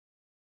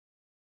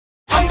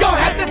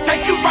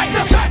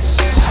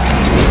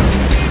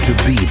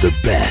the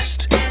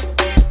best,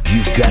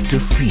 you've got to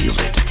feel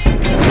it.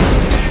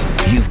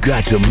 You've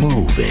got to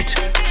move it.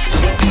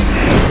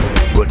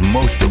 But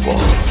most of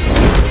all,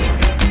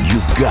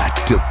 you've got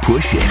to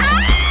push it.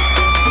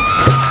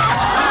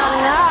 Oh,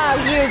 no,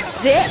 you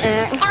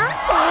didn't.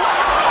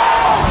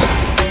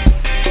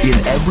 In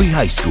every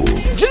high school,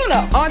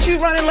 Juno, aren't you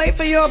running late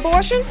for your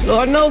abortion?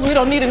 Lord knows we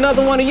don't need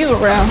another one of you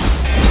around.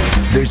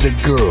 there's a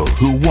girl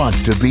who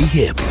wants to be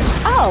hip.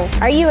 Oh,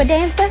 are you a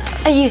dancer?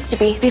 I used to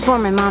be, before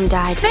my mom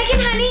died. Megan,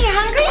 honey, you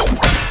hungry?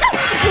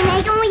 Hey,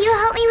 Megan, will you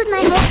help me with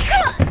my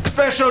makeup?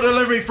 Special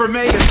delivery for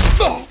Megan.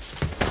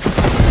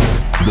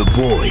 The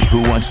boy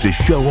who wants to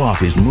show off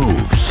his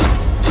moves.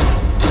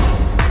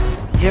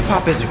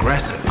 Hip-hop is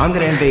aggressive. I'm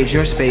gonna invade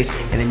your space,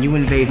 and then you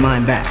invade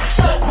mine back.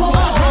 So cool.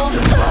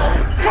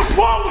 What's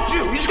wrong with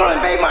you? You just gonna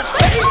invade my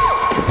space?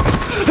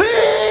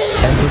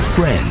 And the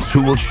friends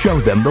who will show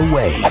them the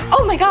way.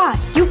 Oh my God,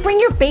 you bring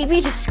your baby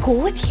to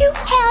school with you?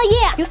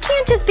 Hell yeah. You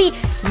can't just be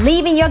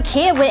leaving your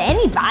kid with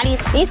anybody.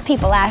 These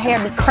people out here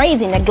be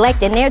crazy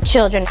neglecting their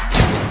children.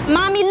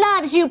 Mommy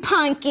loves you,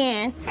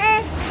 pumpkin.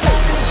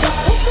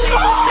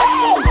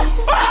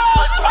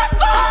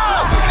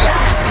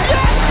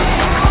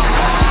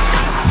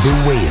 The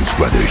Wayans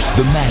brothers,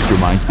 the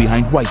masterminds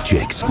behind White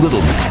Chicks,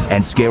 Little Man,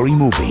 and Scary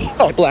Movie.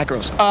 Oh, black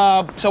girls.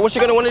 So what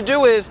you're gonna want to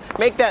do is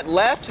make that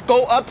left,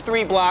 go up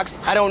 3 blocks.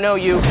 I don't know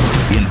you.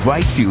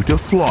 Invites you to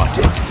flaunt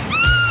it, All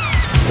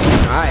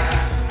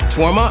right, let's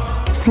warm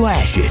up.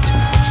 flash it,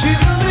 She's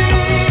a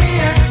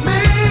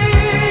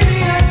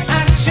maniac,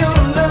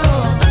 action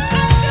love.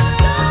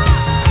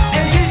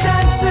 And she's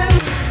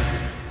dancing.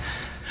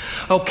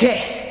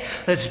 Okay,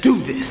 let's do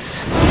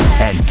this.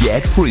 and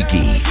get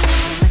freaky.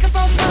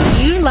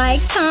 You like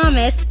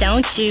Thomas,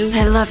 don't you?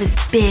 I love his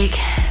big,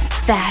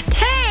 fat.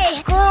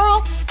 Hey,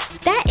 girl,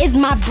 that is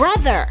my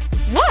brother.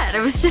 What? I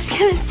was just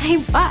gonna say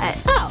butt.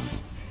 Oh,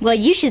 well,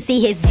 you should see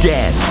his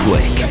Dance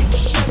flick.